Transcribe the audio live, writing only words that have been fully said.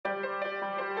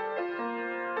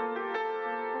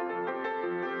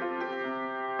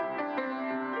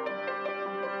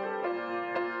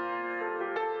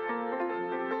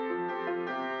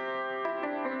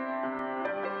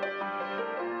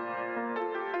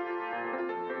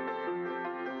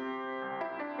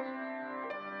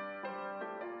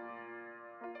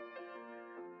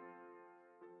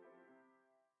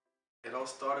all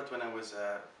started when I was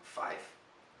 5.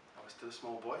 I was still a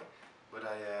small boy, but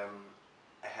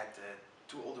I had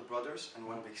 2 older brothers and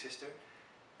 1 big sister,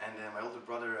 and my older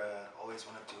brother always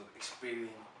wanted to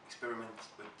experiment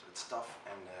with stuff,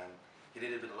 and he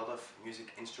did it with a lot of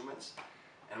music instruments,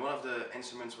 and one of the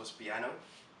instruments was piano,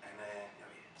 and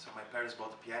so my parents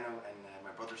bought the piano, and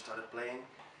my brother started playing,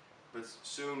 but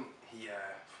soon he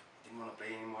didn't want to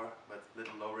play anymore. But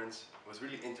little Lawrence was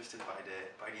really interested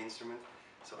by the instrument,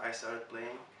 so I started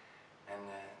playing, and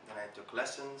then I took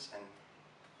lessons, and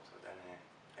so then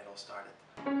it all started.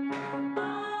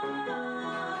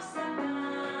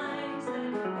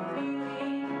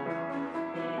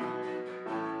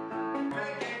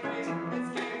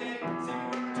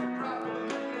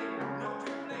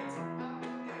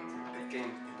 It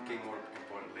became more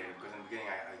important later, because in the beginning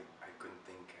I couldn't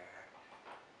think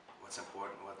what's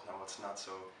important, what's not.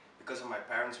 So because of my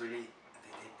parents, really,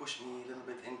 they pushed me a little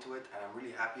bit into it, and I'm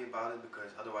really happy about it, because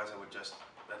otherwise I would just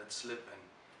let it slip. And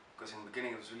because in the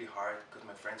beginning it was really hard, because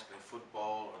my friends played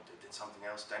football or they did something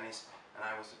else, tennis, and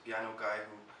I was the piano guy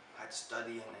who had to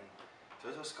study, and so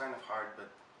it was kind of hard. But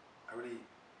I really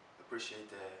appreciate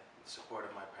the support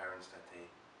of my parents, that they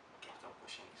kept on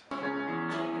pushing. So.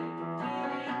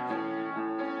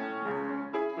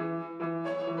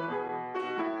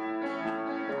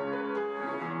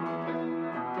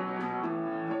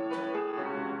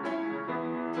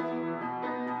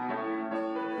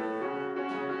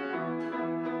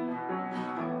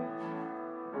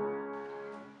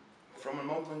 From a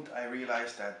moment I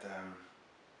realized that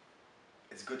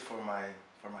it's good for my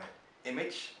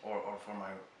image, or for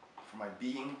my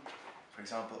being. For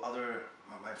example,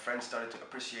 my friends started to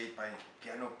appreciate my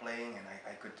piano playing, and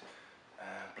I could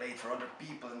play it for other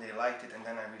people, and they liked it. And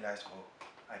then I realized, well,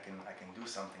 I can do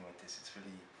something with this. It's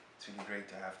really great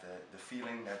to have the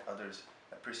feeling that others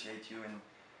appreciate you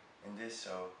in this.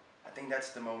 So I think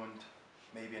that's the moment.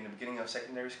 Maybe in the beginning of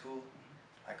secondary school,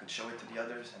 I could show it to the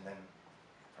others, and then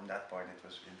from that point it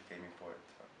became important.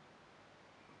 So.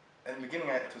 In the beginning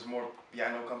it was more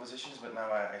piano compositions, but now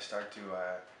I start to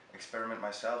experiment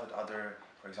myself with other,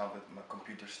 for example, with my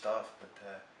computer stuff. But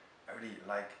I really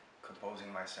like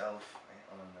composing myself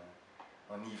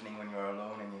on an evening when you're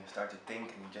alone and you start to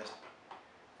think, and you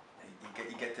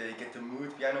get the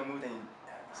mood, piano mood, and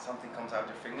something comes out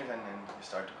your fingers, and then you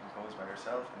start to compose by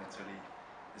yourself, and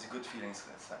it's a good feeling. So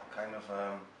it's kind of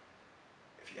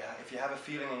if you have a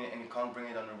feeling and you can't bring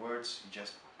it under words, you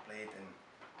just play it, and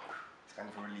it's kind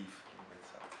of a relief a little bit.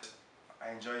 So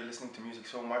I enjoy listening to music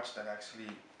so much that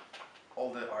actually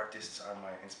all the artists are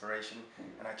my inspiration,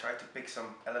 and I try to pick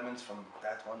some elements from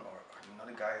that one or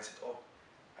another guy, and said, oh,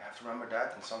 I have to remember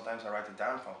that, and sometimes I write it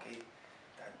down, okay,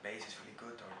 that bass is really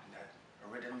good, or that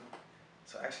rhythm.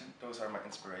 So actually those are my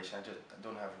inspiration. I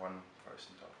don't have one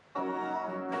person to talk.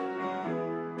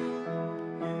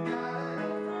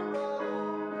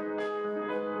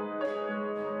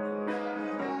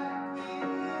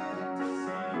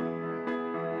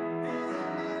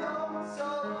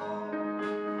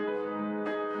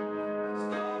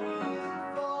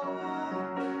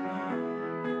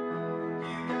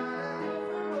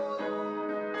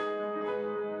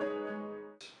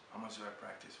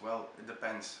 Well, it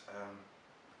depends,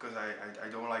 because I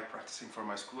don't like practicing for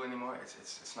my school anymore.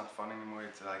 It's not fun anymore.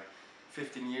 It's like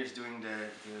 15 years doing the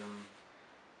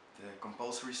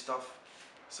compulsory stuff.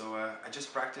 So I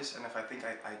just practice, and if I think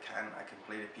I can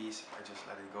play the piece, I just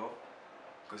let it go.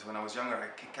 Because when I was younger, I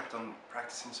kept on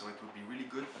practicing, so it would be really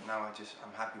good. But now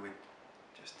I'm happy with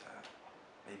just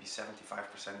maybe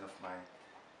 75% of my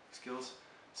skills.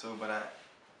 So, but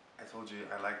I told you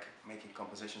I like making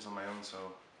compositions on my own,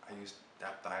 so I use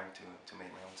that time to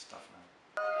make my own stuff now.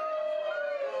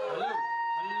 Hello,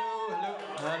 hello, hello,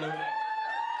 hello.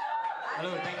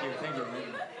 Hello, thank you,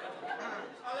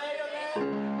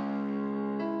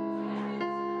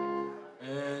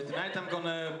 tonight I'm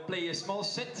gonna play a small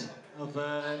set of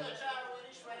that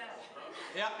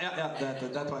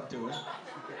one too.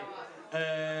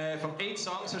 From 8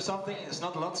 songs or something. It's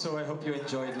not a lot, so I hope you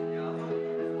enjoyed it.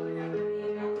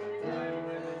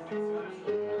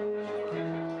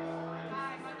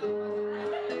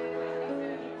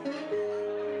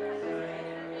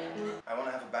 I want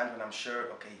to have a band when I'm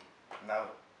sure, okay, now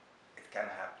it can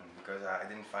happen, because I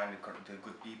didn't find the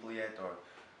good people yet, or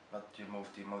not the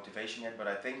motivation yet. But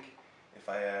I think if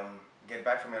I get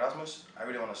back from Erasmus, I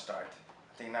really want to start.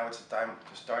 I think now it's the time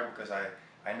to start, because I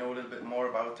know a little bit more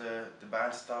about the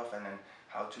band stuff, and then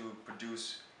how to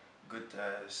produce good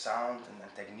sound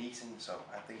and techniques, and so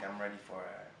I think I'm ready for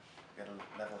get a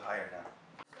level higher now.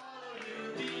 Swallow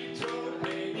you deep throat,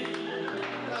 baby.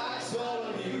 I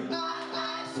swallow you. I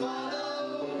swallow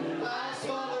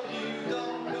you.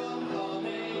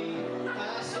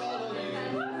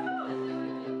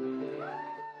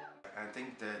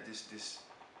 think this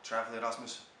travel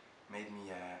Erasmus made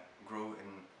me grow in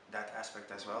that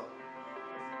aspect as well.